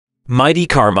Mighty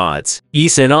Car Mods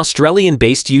is an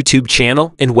Australian-based YouTube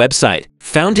channel and website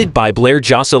founded by Blair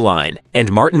Joscelyne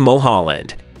and Martin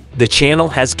Mulholland. The channel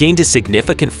has gained a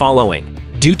significant following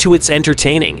due to its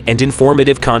entertaining and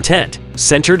informative content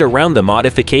centered around the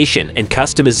modification and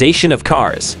customization of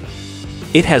cars.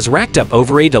 It has racked up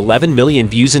over 11 million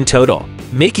views in total,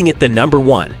 making it the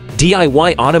 #1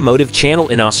 DIY automotive channel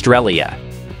in Australia.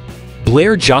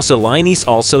 Blair Joscelyne is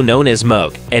also known as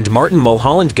Moog, and Martin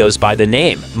Mulholland goes by the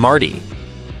name Marty.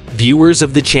 Viewers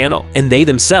of the channel and they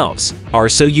themselves are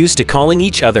so used to calling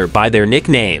each other by their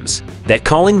nicknames that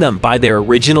calling them by their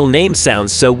original name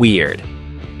sounds so weird.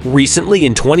 Recently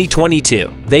in 2022,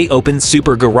 they opened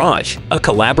Super Garage, a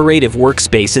collaborative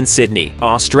workspace in Sydney,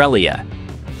 Australia.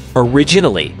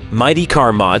 Originally, Mighty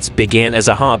Car Mods began as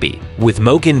a hobby, with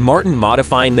Moog and Martin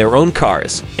modifying their own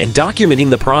cars and documenting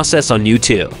the process on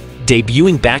YouTube.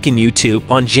 Debuting back in YouTube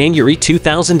on January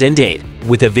 2008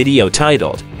 with a video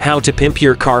titled "How to Pimp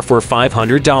Your Car for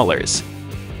 $500.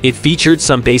 It featured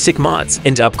some basic mods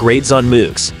and upgrades on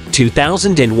Moog's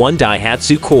 2001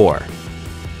 Daihatsu core.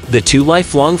 The two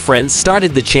lifelong friends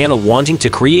started the channel wanting to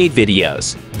create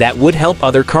videos that would help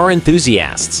other car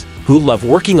enthusiasts who love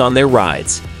working on their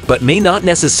rides, but may not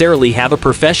necessarily have a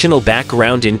professional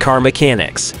background in car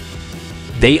mechanics.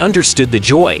 They understood the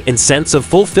joy and sense of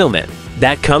fulfillment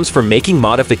that comes from making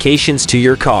modifications to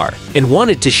your car and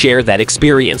wanted to share that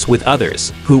experience with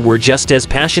others who were just as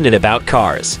passionate about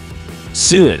cars.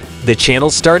 Soon, the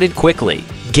channel started quickly,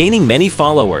 gaining many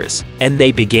followers, and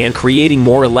they began creating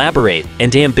more elaborate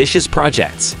and ambitious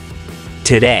projects.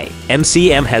 Today,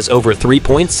 MCM has over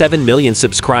 3.7 million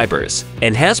subscribers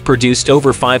and has produced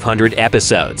over 500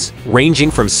 episodes,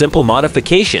 ranging from simple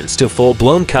modifications to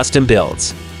full-blown custom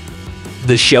builds.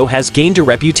 The show has gained a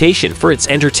reputation for its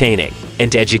entertaining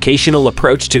and educational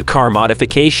approach to car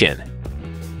modification.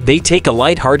 They take a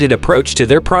light-hearted approach to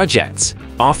their projects,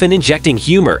 often injecting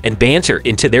humor and banter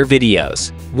into their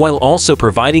videos, while also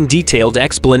providing detailed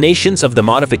explanations of the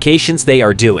modifications they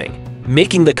are doing,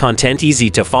 making the content easy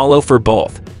to follow for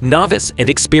both novice and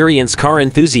experienced car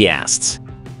enthusiasts.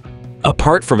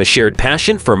 Apart from a shared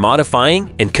passion for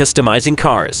modifying and customizing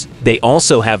cars, they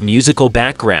also have musical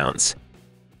backgrounds.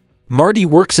 Marty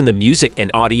works in the music and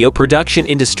audio production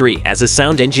industry as a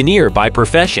sound engineer by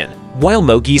profession, while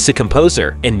Moog is a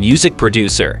composer and music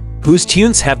producer, whose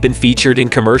tunes have been featured in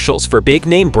commercials for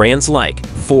big-name brands like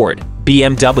Ford,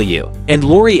 BMW, and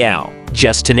L'Oreal,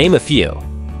 just to name a few.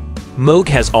 Moog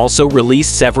has also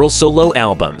released several solo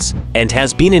albums and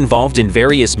has been involved in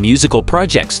various musical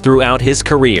projects throughout his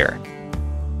career.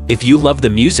 If you love the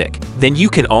music, then you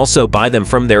can also buy them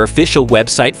from their official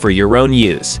website for your own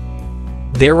use.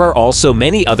 There are also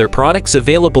many other products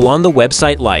available on the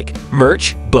website like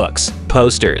merch, books,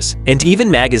 posters, and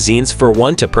even magazines for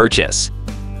one to purchase.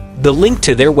 The link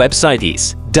to their website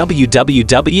is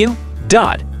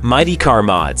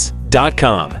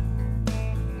www.mightycarmods.com.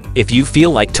 If you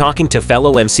feel like talking to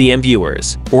fellow MCM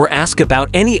viewers or ask about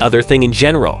any other thing in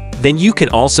general, then you can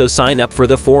also sign up for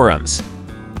the forums.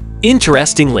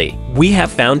 Interestingly, we have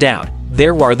found out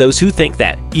there are those who think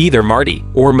that either Marty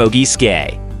or Moog is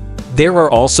gay. There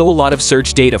are also a lot of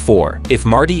search data for if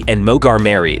Marty and Moog are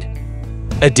married.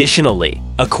 Additionally,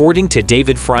 according to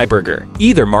David Freiberger,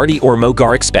 either Marty or Moog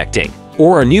are expecting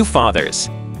or are new fathers.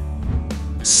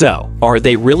 So, are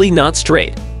they really not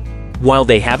straight? While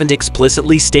they haven't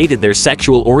explicitly stated their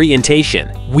sexual orientation,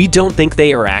 we don't think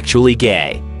they are actually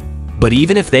gay. But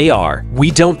even if they are,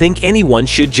 we don't think anyone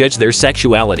should judge their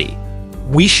sexuality.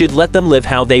 We should let them live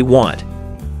how they want.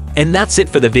 And that's it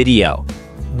for the video.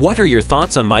 What are your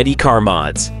thoughts on Mighty Car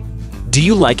Mods? Do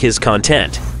you like his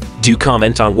content? Do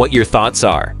comment on what your thoughts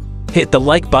are. Hit the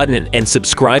like button and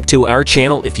subscribe to our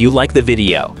channel if you like the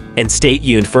video, and stay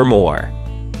tuned for more.